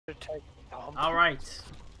All right,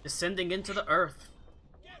 descending into the earth.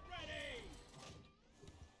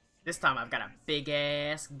 This time I've got a big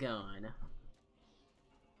ass gun.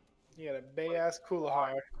 You got a big ass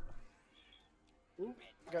Kulahar. Ooh,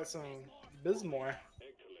 got some Bismore.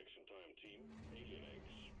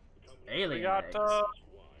 Alien eggs.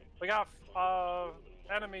 We got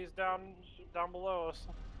enemies down below us.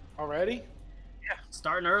 Already? Yeah.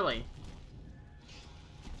 Starting early.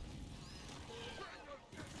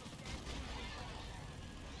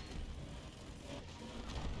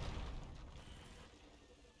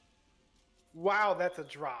 Wow, that's a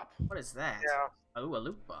drop. What is that? Yeah. Oh, a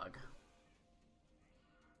loot bug.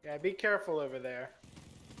 Yeah, be careful over there.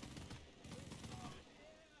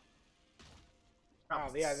 Oh,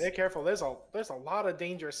 yeah, they're careful. There's a lot of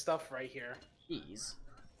dangerous stuff right here. Jeez.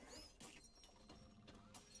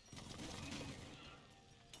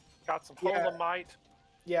 Got some Holomite.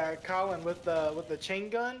 Yeah, Colin, with the chain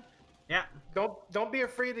gun. Yeah. Don't be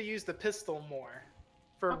afraid to use the pistol more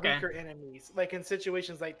for weaker enemies, like in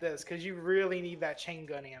situations like this, because you really need that chain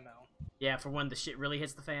gun ammo. Yeah, for when the shit really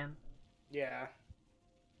hits the fan. Yeah.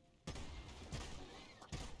 Look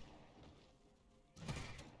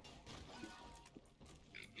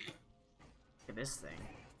at this thing.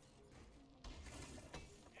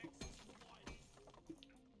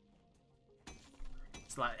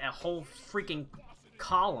 It's like a whole freaking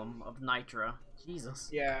column of nitra.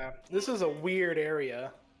 Jesus. Yeah, this is a weird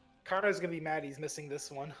area. Connor's gonna be mad he's missing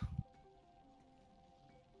this one.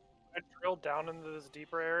 I drilled down into this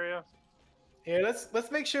deeper area. Yeah,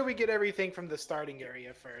 let's make sure we get everything from the starting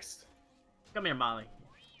area first. Come here, Molly.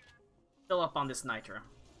 Fill up on this nitra.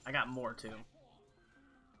 I got more too.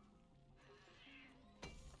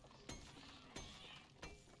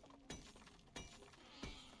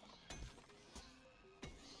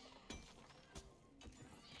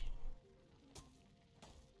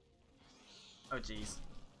 Oh, jeez.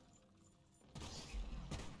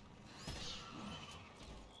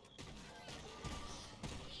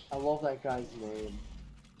 I love that guy's name.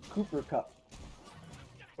 Cooper Cup.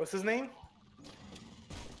 What's his name?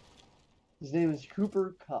 His name is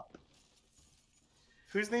Cooper Cup.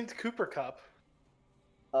 Who's named Cooper Cup?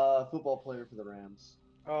 Football player for the Rams.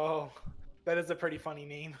 Oh, that is a pretty funny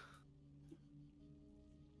name.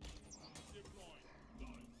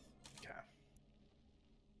 Okay.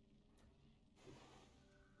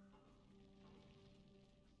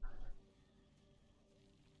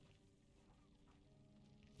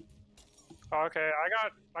 Okay,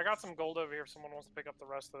 I got some gold over here if someone wants to pick up the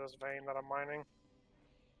rest of this vein that I'm mining.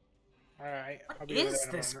 Alright. What is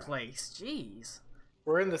this place? Jeez.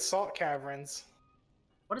 We're in the salt caverns.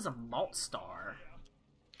 What is a malt star?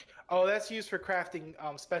 Oh, that's used for crafting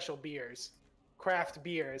special beers. Craft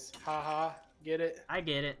beers. Haha. Get it? I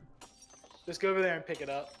get it. Just go over there and pick it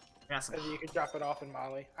up. Got some. And you can drop it off in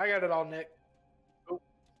Molly. I got it all, Nick.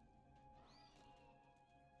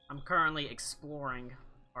 I'm currently exploring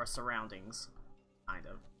our surroundings, kind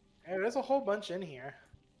of. Hey, there's a whole bunch in here.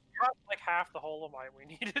 Got like half the Holomite we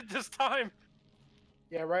needed this time.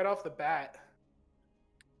 Yeah, right off the bat.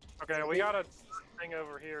 Okay, we got a thing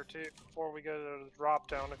over here too before we go to the drop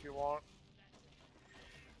down if you want.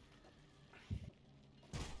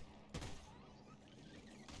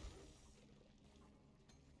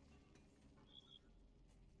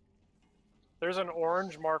 There's an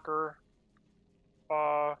orange marker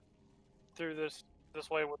through this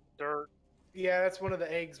way with dirt. Yeah, that's one of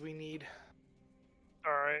the eggs we need.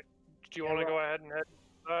 Alright. Do you want to go ahead and head to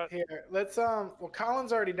that? Here, let's well,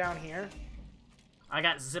 Colin's already down here. I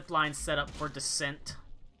got zip lines set up for descent.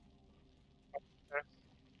 Okay.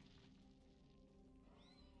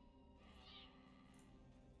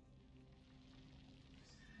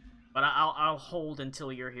 But I'll hold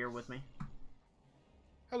until you're here with me.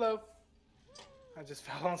 Hello. I just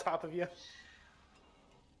fell on top of you.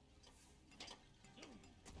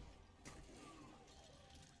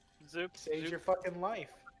 Zoop. Saves Zoop. your fucking life.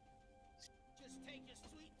 Just take your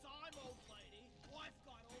sweet time, old lady. I've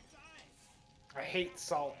got all day. I hate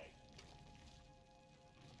salt.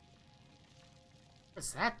 What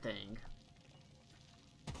is that thing?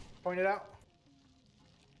 Point it out.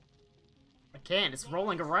 I can't, it's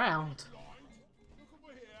rolling around.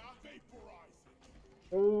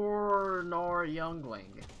 Or nor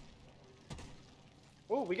youngling.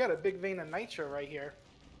 Oh, we got a big vein of nitro right here.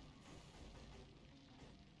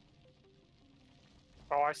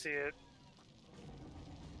 Oh, I see it.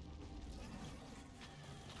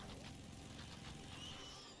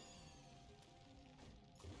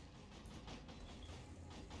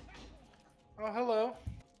 Oh, hello.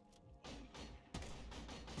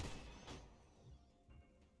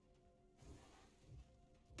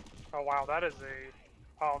 Oh wow, that is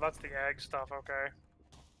a... Oh, that's the egg stuff,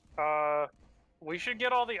 okay. We should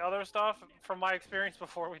get all the other stuff from my experience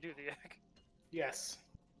before we do the egg. Yes.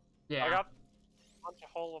 Yeah. I got a bunch of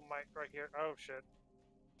holomite right here. Oh shit.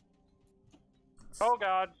 Oh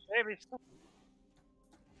god, baby.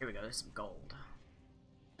 Here we go, there's some gold.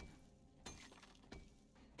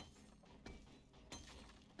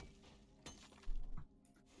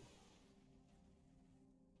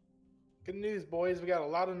 Good news, boys. We got a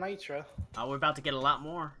lot of nitra. Oh, we're about to get a lot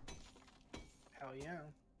more. Hell yeah.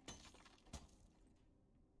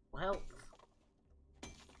 Health.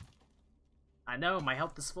 I know, my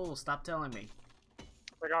health is full, stop telling me.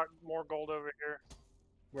 I got more gold over here.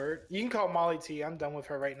 Word. You can call Molly T. I'm done with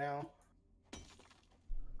her right now.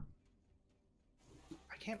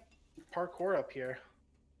 I can't parkour up here.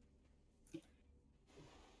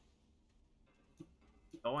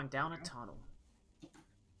 Going down a tunnel.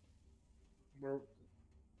 We're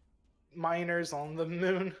miners on the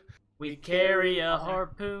moon. We carry a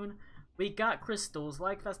harpoon. We got crystals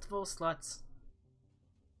like festival sluts.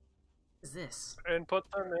 What is this? And put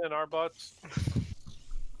them in our butts.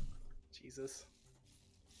 Jesus.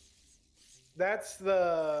 That's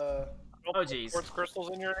the... Oh jeez. Quartz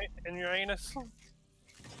crystals in your anus?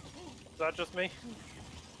 Is that just me?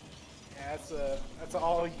 Yeah, that's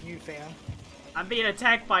all you, fam. I'm being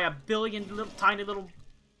attacked by a billion little tiny little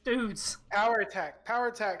dudes. Power attack,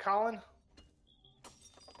 Colin.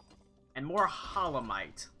 And more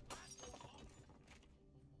holomite.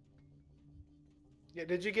 Yeah,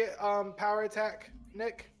 did you get power attack,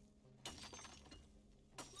 Nick?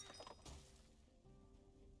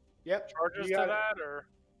 Yep. Charges you to got it. that, or?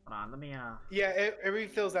 Hold on, let me Yeah, it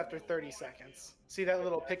refills after 30 seconds. See that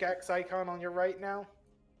little pickaxe icon on your right now?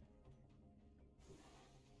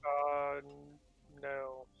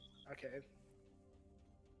 No. Okay.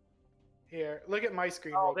 Here, look at my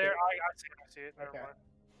screen. Oh, real there, quick. I see it, never Okay. mind.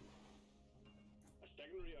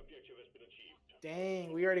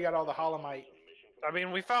 Dang, we already got all the holomite. I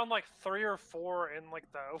mean, we found like 3 or 4 in like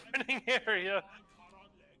the opening area.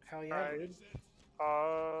 Hell yeah, Alright. dude.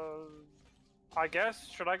 I guess,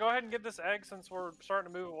 should I go ahead and get this egg since we're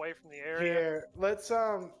starting to move away from the area? Here, let's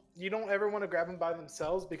you don't ever want to grab them by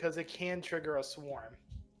themselves because it can trigger a swarm.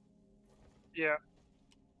 Yeah.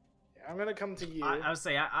 Yeah, I'm gonna come to you. I would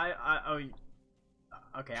say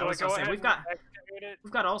okay, Should I was go gonna say ahead we've and got excavate it?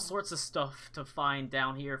 we've got all sorts of stuff to find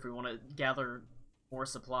down here if we want to gather more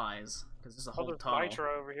supplies because there's a Oh, whole there's tunnel.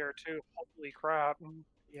 nitro over here too. Holy crap.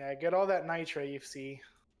 Yeah, get all that nitra you see.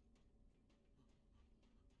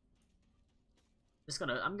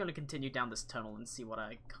 I'm gonna continue down this tunnel and see what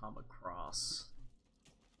I come across.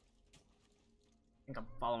 I think I'm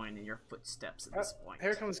following in your footsteps at this point.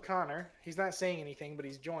 Here comes Connor. He's not saying anything, but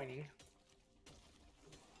he's joining.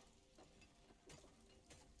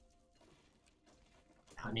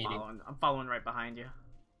 I'm following right behind you.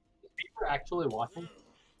 Is Beaver actually watching?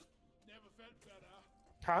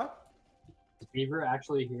 Huh? Is Beaver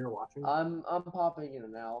actually here watching? I'm popping in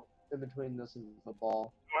and out in between this and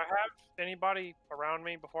football. Do I have anybody around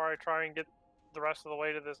me before I try and get the rest of the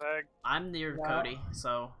way to this egg? I'm near No. Cody,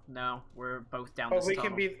 so no, we're both down Oh, this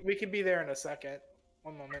tunnel. we can be there in a second.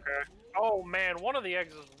 One moment. Okay. Oh man, one of the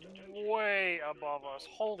eggs is way above us.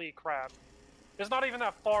 Holy crap. It's not even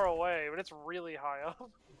that far away, but it's really high up.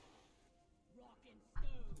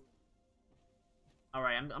 All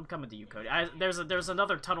right, I'm coming to you, Cody. There's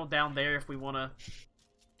another tunnel down there if we want to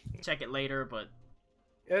check it later, but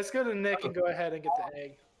Yeah, let's go to Nick and go ahead and get the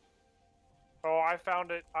egg. Oh, I found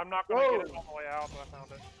it. I'm not going to get it all the way out, but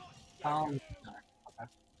I found it.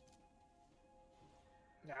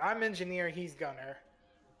 Yeah, I'm engineer. He's gunner.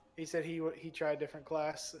 He said he tried different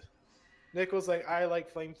class. Nick was like, I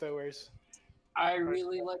like flamethrowers. I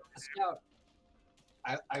really like the scout.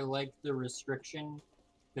 I like the restriction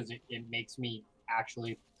because it makes me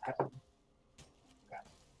actually.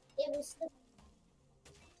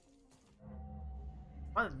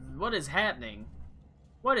 what is happening?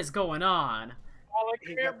 What is going on? Oh, like,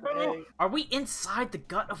 He here, got the boo. egg. Are we inside the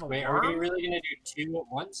gut of a Wait, are we worm? really gonna do 2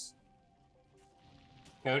 at once?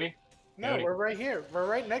 Cody? No, Cody. we're right here. We're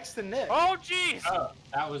right next to Nick. Oh, jeez! Oh,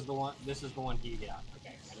 that was the one. This is the one he got.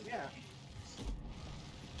 Okay. Yeah.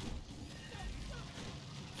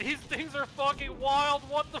 These things are fucking wild.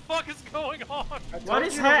 What the fuck is going on? I told What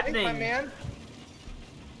is you to wait, happening? my man.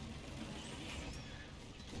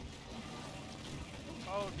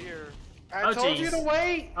 Oh, dear. I Oh, told you jeez. to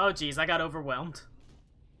wait. Oh jeez, I got overwhelmed.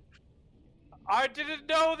 I didn't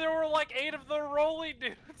know there were like 8 of the rolly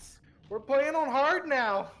dudes. We're playing on hard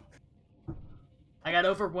now. I got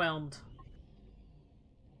overwhelmed.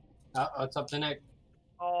 What's up to Nick?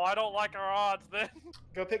 Oh, I don't like our odds then.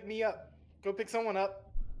 Go pick me up. Go pick someone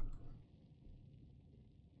up.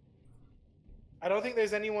 I don't think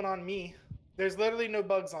there's anyone on me. There's literally no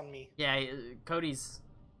bugs on me. Yeah, Cody's.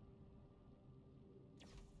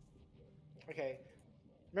 Okay.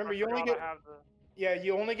 Remember, I you only forgot get I have the... yeah,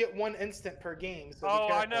 you only get 1 instant per game. So be Oh,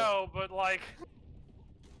 I careful. know, but like...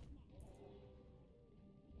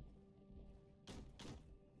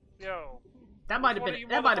 Yo. That might have one been of you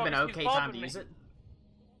that might have been an motherfuckers keeps okay time to bumping use me. it.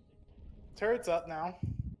 Turret's up now.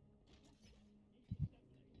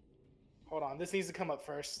 Hold on, this needs to come up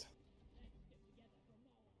first.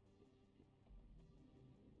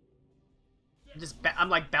 I'm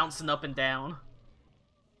like bouncing up and down.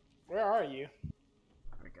 Where are you?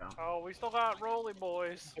 There we go. Oh, we still got Roly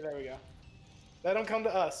Boys. Okay, there we go. Let them come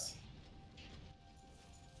to us.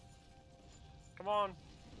 Come on.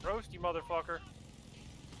 Roast, you motherfucker.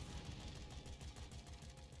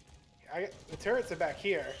 The turrets are back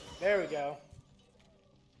here. There we go.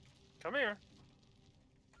 Come here.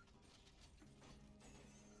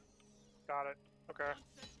 Got it. Okay.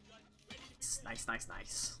 Nice.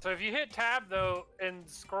 So if you hit tab though and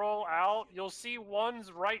scroll out, you'll see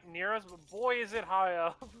ones right near us, but boy is it high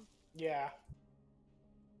up. Yeah.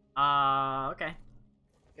 Okay.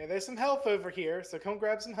 Yeah, there's some health over here, so come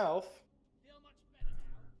grab some health.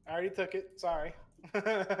 I already took it. Sorry.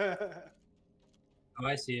 Oh,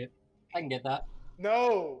 I see it. I can get that.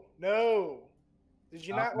 No. Did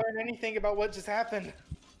you not learn anything about what just happened?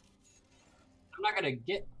 I'm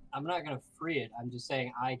not gonna free it. I'm just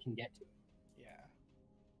saying I can get to it.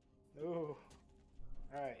 Yeah. Ooh.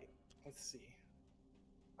 Alright. Let's see.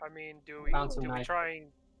 I mean, do we Bouncing try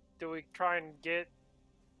and get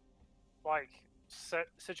like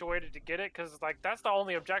situated to get it? Because like that's the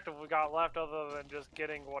only objective we got left, other than just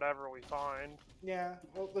getting whatever we find. Yeah.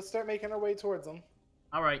 Well, let's start making our way towards them.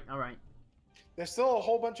 All right. There's still a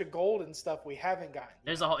whole bunch of gold and stuff we haven't gotten.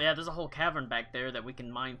 There's a whole cavern back there that we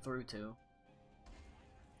can mine through to.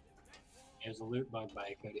 There's a loot bug by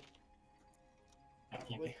it, Cody.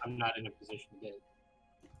 Probably. I'm not in a position to get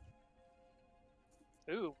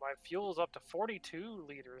it. Ooh, my fuel's up to 42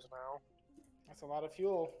 liters now. That's a lot of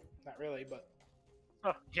fuel. Not really, but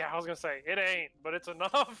Huh, yeah, I was gonna say it ain't, but it's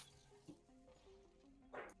enough.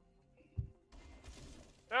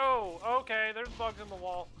 Oh, okay. There's bugs in the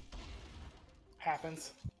wall.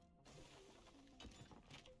 happens.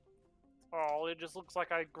 Oh, it just looks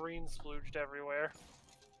like I green splooged everywhere.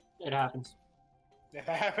 It happens. Yeah,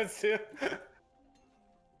 that happens too.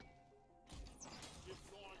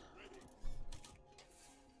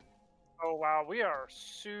 Oh wow, we are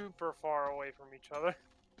super far away from each other.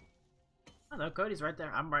 Oh no, Cody's right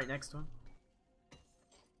there. I'm right next to him.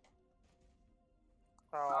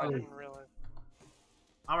 Oh, I didn't realize.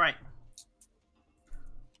 All right.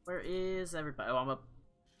 Where is everybody? Oh, I'm up.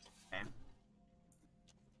 Okay.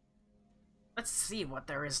 Let's see what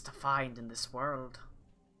there is to find in this world.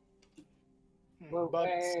 Whoa, Bugs.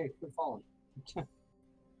 hey, we're falling.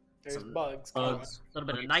 There's Some bugs. Bugs. A little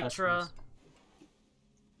bit of Like nitra. accessories.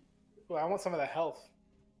 Ooh, I want some of the health.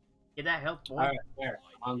 Get that help, boy. Alright, there.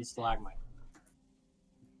 I'm on the stalagmite.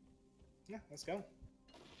 Yeah, let's go.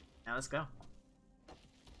 Now let's go.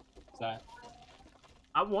 Is that?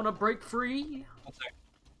 I want to break free. That's it.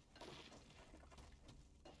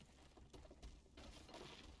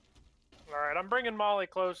 Alright, I'm bringing Molly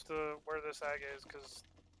close to where this egg is, because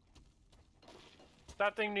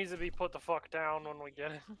that thing needs to be put the fuck down when we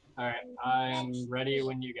get it. Alright, I'm ready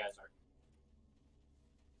when you guys are.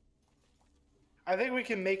 I think we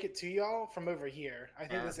can make it to y'all from over here. I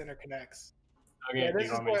think Yeah. this interconnects. Okay, Yeah, do this you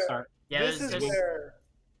is want me to where- start? Yeah,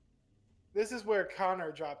 This is where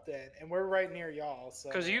Connor dropped in, and we're right near y'all. So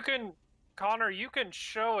Because you can, Connor, you can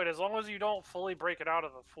show it as long as you don't fully break it out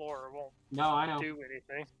of the floor. It won't No, I know. do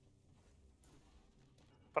anything.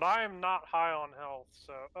 But I am not high on health,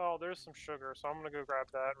 so... Oh, there's some sugar, so I'm gonna go grab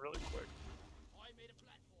that really quick. I made a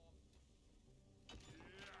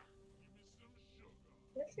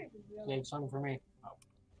platform. Save some for me. Oh.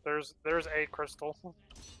 There's a crystal.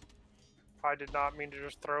 I did not mean to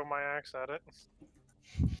just throw my axe at it.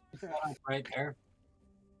 Right there.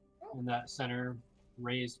 In that center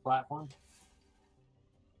raised platform.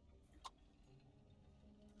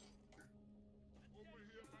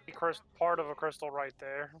 Part of a crystal right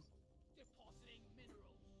there. Depositing minerals.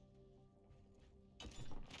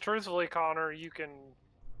 Truthfully, Connor, you can...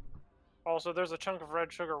 Also, there's a chunk of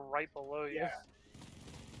red sugar right below you. Yeah.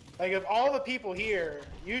 Like, of all the people here,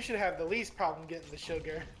 you should have the least problem getting the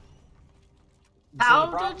sugar. So the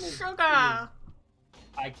Pounded problem is sugar.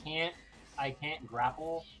 I can't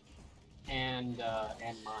grapple and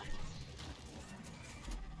mine.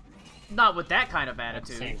 Not with that kind of at the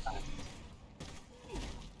attitude. same time.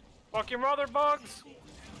 Fuck your mother, bugs!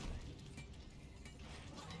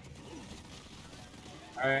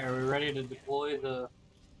 Alright, are we ready to deploy the...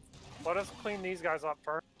 Let us clean these guys up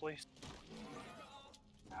first, please.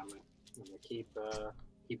 I'm gonna keep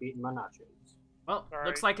eating my nachos. Well, All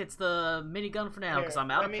looks right. like it's the minigun for now, because Here,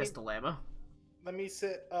 I'm out let of me- pistol ammo. Let me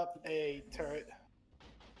set up a turret.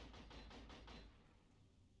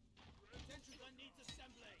 Attention gun needs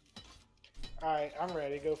assembly. Alright, I'm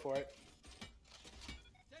ready. Go for it.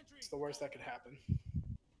 Sentry. It's the worst that could happen.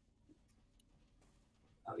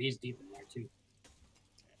 Oh, he's deep in there too.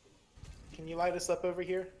 Can you light us up over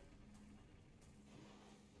here?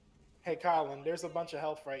 Hey, Colin, there's a bunch of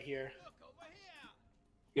health right here. Look over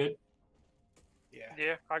here. Good. Yeah.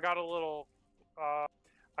 Yeah, I got a little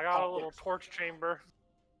torch chamber.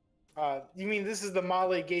 You mean this is the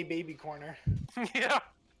Molly gay baby corner? Yeah.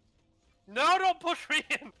 No, don't push me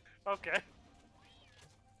in. Okay.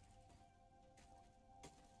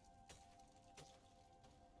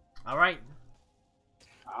 Alright.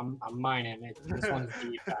 I'm mining it. This one's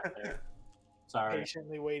deep back there. Sorry.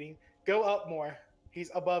 Patiently waiting. Go up more. He's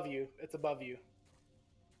above you. It's above you.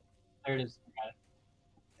 There it is. I got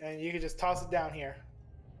it. And you can just toss it down here.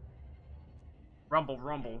 Rumble,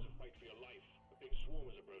 rumble.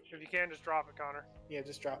 If you can, just drop it, Connor. Yeah,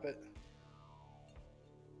 just drop it.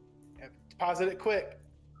 Yeah, deposit it quick.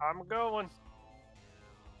 I'm going.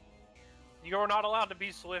 You're not allowed to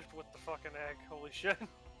be swift with the fucking egg. Holy shit.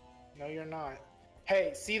 No, you're not.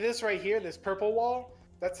 Hey, see this right here? This purple wall?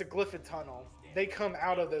 That's a glyphid tunnel. They come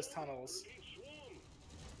out of those tunnels.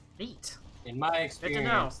 Neat. In my know.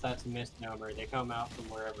 experience, that's a misnomer. They come out from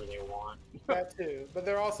wherever they want. That too. But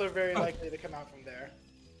they're also very likely to come out from there.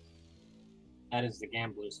 That is the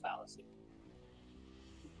gambler's fallacy.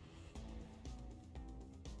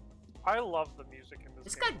 I love the music in this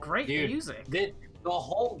It's game. got great Dude, music. The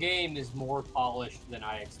whole game is more polished than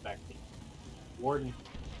I expected. Warden.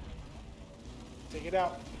 Take it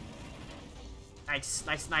out. Nice,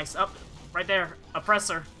 nice, nice. Up, right there.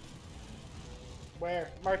 Oppressor. Where?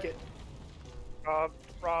 Mark it.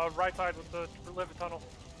 Right side with the livid tunnel.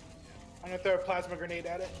 I'm gonna throw a plasma grenade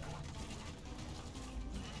at it.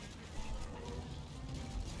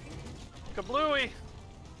 Kablooey!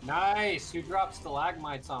 Nice! Who dropped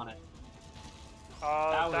stalagmites on it?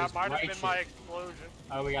 That That was might have been my righteous. explosion.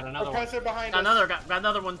 Oh, we got another one. Oppressor behind Got us. got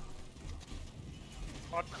another one.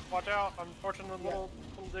 Watch out, unfortunate little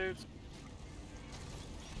dudes.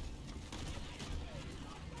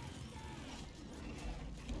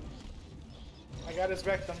 I got his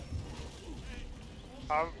rectum.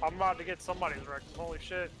 I'm about to get somebody's wrecked. Holy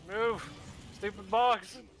shit. Move! Stupid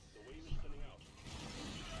bugs!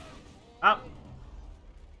 Up.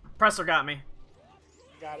 Oppressor got me.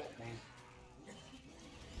 Got it.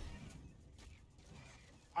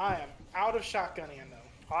 I am out of shotgun ammo.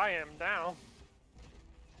 I am down.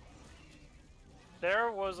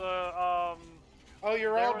 There was a, Oh,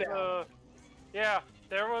 you're there all was down. a, yeah,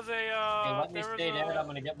 there was a, Hey, let me there was stay a- dead. I'm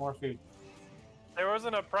gonna get more food. There was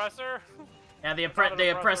an oppressor. Yeah, the Not an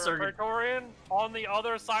oppressor. oppressor, a Praetorian on the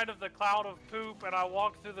other side of the cloud of poop, and I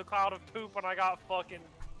walked through the cloud of poop, and I got fucking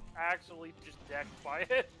actually just decked by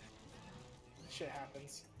it. Shit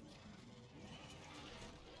happens.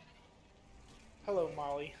 Hello,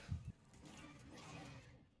 Molly.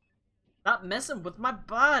 Stop messing with my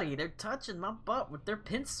body. They're touching my butt with their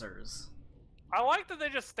pincers. I like that they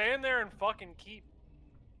just stand there and fucking keep.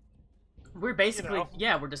 We're basically, know.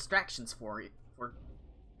 yeah, we're distractions for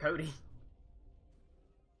Cody.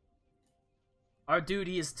 Our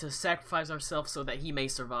duty is to sacrifice ourselves so that he may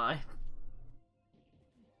survive.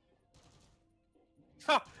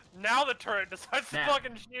 Now the turret decides to Now.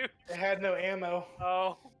 fucking shoot. It had no ammo.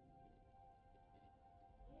 Oh.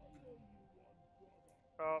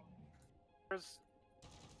 Oh. There's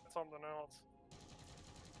something else.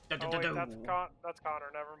 Oh wait, that's Connor.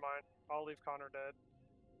 Never mind. I'll leave Connor dead.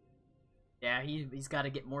 Yeah, he's got to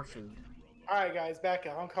get more food. Alright, guys, back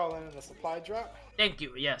up. I'm calling in a supply drop. Thank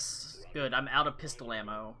you. Yes, good. I'm out of pistol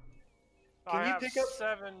ammo Can I you have pick up-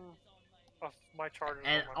 7 of my chargers.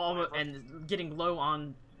 and on my flavor. and getting low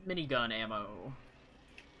on minigun ammo.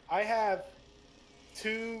 I have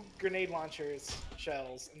 2 grenade launchers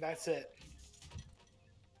shells, and that's it.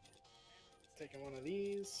 Taking one of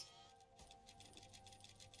these.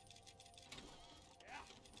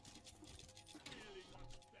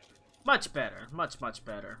 Much better. Much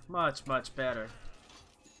better. Much better.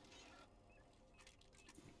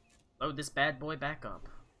 Load this bad boy back up.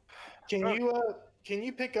 Can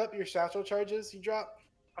you pick up your satchel charges you dropped?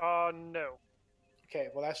 No. Okay,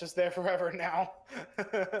 well that's just there forever now.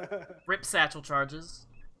 Rip satchel charges.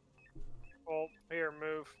 Well, here,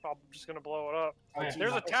 move. I'm just gonna blow it up. Oh, yeah.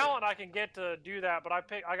 There's a talent I can get to do that, but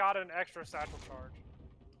I got an extra satchel charge.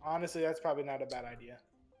 Honestly, that's probably not a bad idea.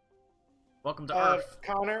 Welcome to Earth.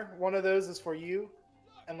 Connor, one of those is for you,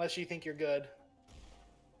 unless you think you're good.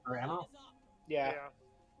 For ammo? Yeah,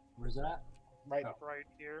 Where's it at? right. Oh. Right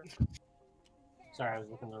here. Sorry, I was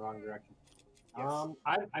looking the wrong direction. Yes.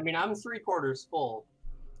 I mean, I'm 3/4 full.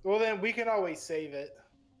 Well, then we can always save it.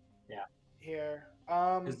 Yeah. Here.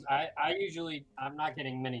 Because I'm not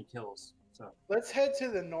getting many kills. So Let's head to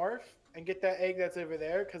the north and get that egg that's over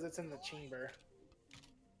there because it's in the chamber.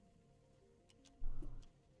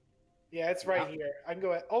 Yeah, it's right here. I can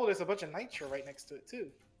go at. Oh, there's a bunch of nitro right next to it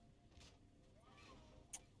too.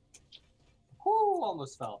 whoo,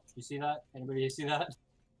 almost fell. You see that? Anybody see that?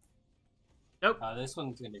 Nope. This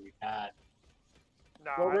one's gonna be bad.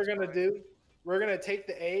 Nah, What we're it's gonna fine. do? We're gonna take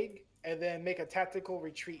the egg and then make a tactical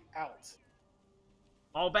retreat out.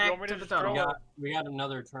 All You back want me to to the just drill tunnel. We got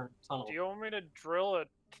another tunnel. Do you want me to drill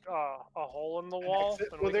a hole in the wall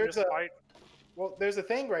exit? and Well, we can there's just a- fight? Well, there's a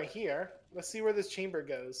thing right here. Let's see where this chamber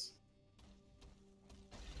goes.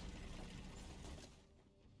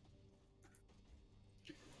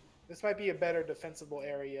 This might be a better defensible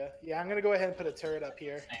area. Yeah, I'm gonna go ahead and put a turret up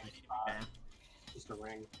here. Same spot. Okay. Just a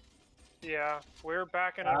ring. Yeah, we're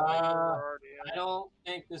backing up. We're already in. I don't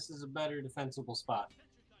think this is a better defensible spot.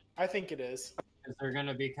 I think it is. Because they're going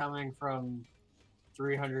to be coming from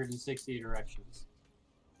 360 directions.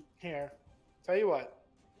 Here. Tell you what.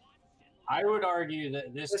 I would argue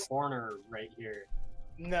that this corner right here.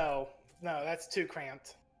 No, that's too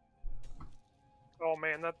cramped. Oh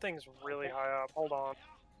man, that thing's really high up. Hold on.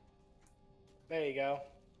 There you go.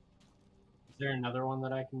 Is there another one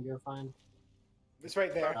that I can go find? It's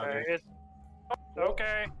right there. Okay, it's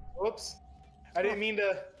okay. Whoops. I didn't mean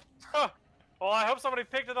to. Huh. Well, I hope somebody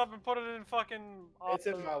picked it up and put it in fucking. It's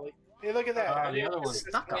in Molly. Hey, look at that. I The didn't- other one's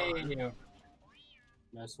stuck on. Hey,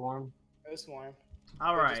 no swarm. No swarm.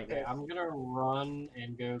 All right. Okay, I'm gonna run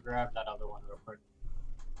and go grab that other one real quick.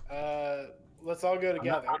 Let's all go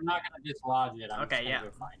together. I'm not gonna dislodge it. I'm Okay, just yeah.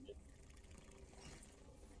 gonna go find it.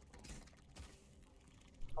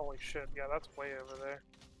 Holy shit! Yeah, that's way over there.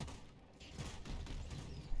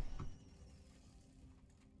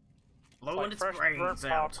 Blowing its fresh brains burnt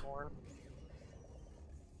out. popcorn.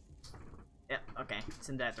 Yeah, okay. It's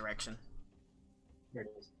in that direction. Here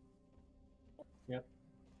it is.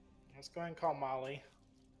 Let's go ahead and call Molly.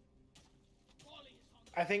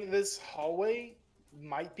 I think this hallway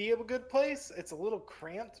might be a good place. It's a little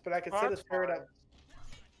cramped, but I could set a That's turret fine. up.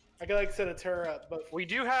 I could like set a turret up, but We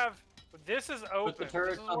do have. This is open. This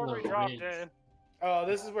turret's is on where the we dropped ridge. in. oh,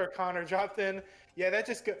 this is where Connor dropped in. Yeah, that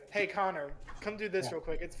just go. Hey, Connor, come do this Yeah. real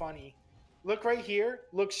quick. It's funny. Look right here.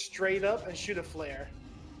 Look straight up and shoot a flare.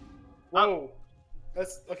 Oh. Whoa.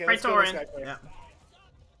 Let's okay. Let's go this Praetorian. guy first. Yeah.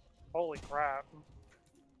 Holy crap!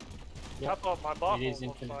 Yep. That's what my buckle is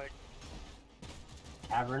looks infinite. like.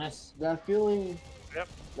 Cavernous. That feeling. Yep.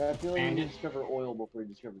 That feeling when you Bandit. discover oil before you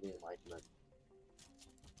discover the Enlightenment.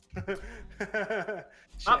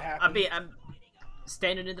 Shit Oh, happens. I'm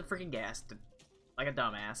standing in the freaking gas like a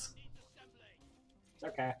dumbass. It's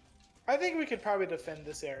okay. I think we could probably defend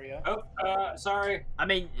this area. Oh, sorry. I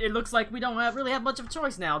mean, it looks like we don't really have much of a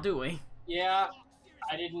choice now, do we? Yeah,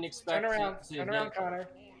 I didn't expect Turn around. it to Turn around, get, Connor.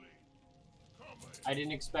 I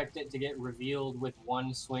didn't expect it to get revealed with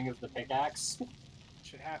one swing of the pickaxe.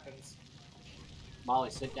 Shit happens.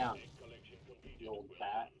 Molly, sit down. You old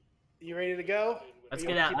bat. You ready to go? Let's Or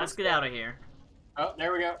you get wanna out. keep Let's us get going? out of here. Oh,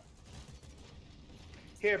 there we go.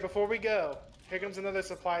 Here, before we go, here comes another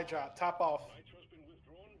supply drop. Top off.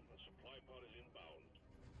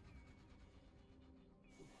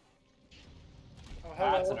 Oh,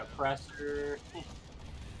 That's an hello. oppressor.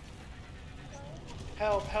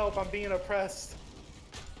 Help, help, I'm being oppressed.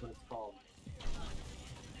 That's what it's called.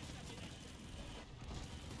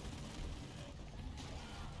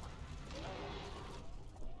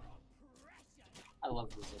 I love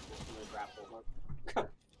the grapple hook.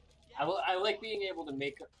 I like being able to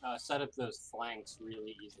make set up those flanks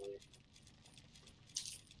really easily.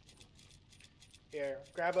 Here,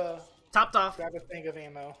 grab a Topped off. thing of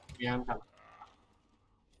ammo. Yeah, I'm coming.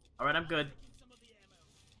 All right, I'm good.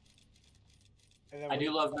 And then I we'll-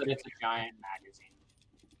 do love that it's a giant magazine.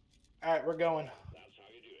 All right, we're going.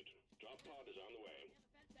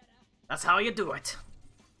 That's how you do it.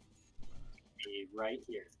 Be right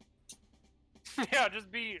here. Yeah,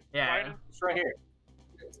 just be. Yeah. Right in- It's right here.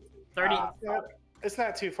 30, It's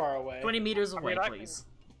not too far away. 20 meters away, I can- please.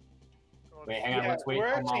 Wait, hang on. Yeah, Let's wait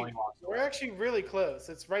we're till Molly actually- walks We're away. actually really close.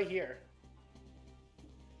 It's right here.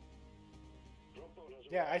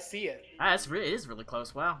 Yeah, I see it. Ah, it is really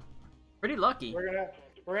close. Wow. Pretty lucky. We're gonna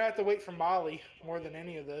have to wait for Molly more than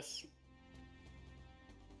any of this.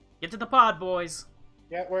 Get to the pod, boys.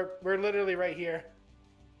 Yeah, we're literally right here.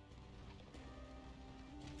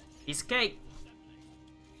 Piece of cake.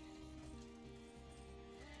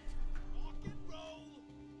 Rock and roll.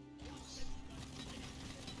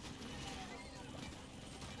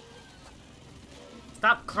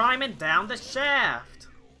 Stop climbing down the shaft.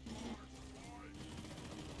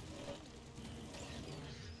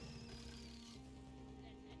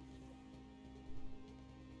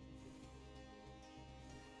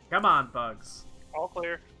 Come on, Bugs. All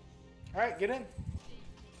clear. All right, get in.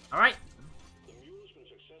 All right.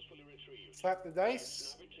 Slap the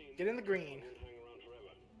dice. Get in the green.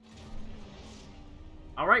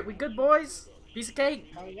 All right, we good, boys? Piece of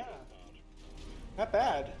cake. Oh yeah. Not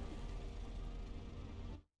bad.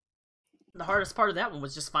 The hardest part of that one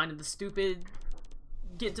was just finding getting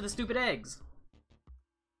to the stupid eggs.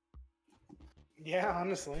 Yeah,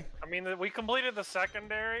 honestly. I mean, we completed the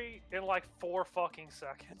secondary in like 4 fucking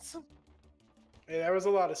seconds. Yeah, there was a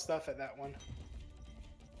lot of stuff at that one.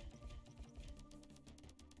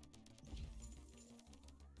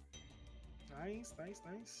 Nice, nice,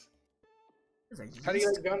 nice. How do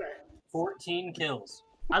you like Gunner? 14 kills.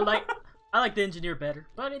 I like the engineer better,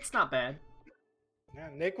 but it's not bad. Yeah,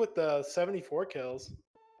 Nick with the 74 kills.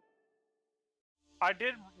 I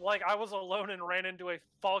did, like, I was alone and ran into a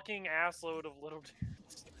fucking assload of little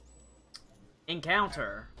dudes.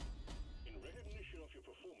 Encounter.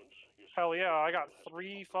 Hell yeah, I got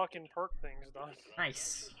 3 fucking perk things done.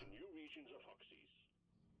 Nice.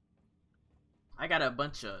 I got a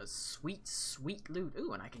bunch of sweet, sweet loot.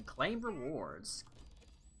 Ooh, and I can claim rewards.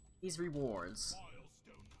 These rewards.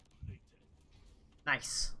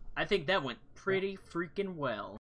 Nice. I think that went pretty freaking well.